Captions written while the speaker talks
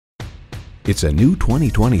It's a new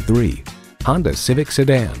 2023 Honda Civic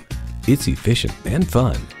sedan. It's efficient and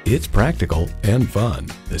fun. It's practical and fun.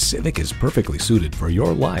 The Civic is perfectly suited for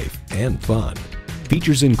your life and fun.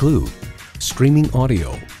 Features include streaming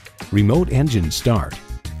audio, remote engine start,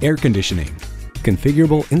 air conditioning,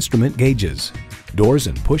 configurable instrument gauges, doors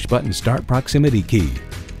and push-button start proximity key,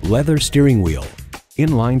 leather steering wheel,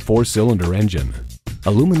 inline 4-cylinder engine,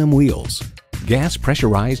 aluminum wheels, gas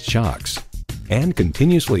pressurized shocks, and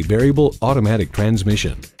continuously variable automatic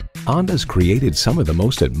transmission. Honda's created some of the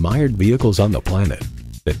most admired vehicles on the planet.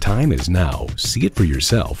 The time is now. See it for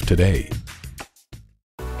yourself today.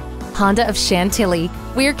 Honda of Chantilly.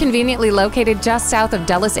 We're conveniently located just south of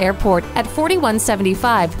Dulles Airport at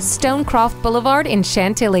 4175 Stonecroft Boulevard in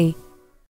Chantilly.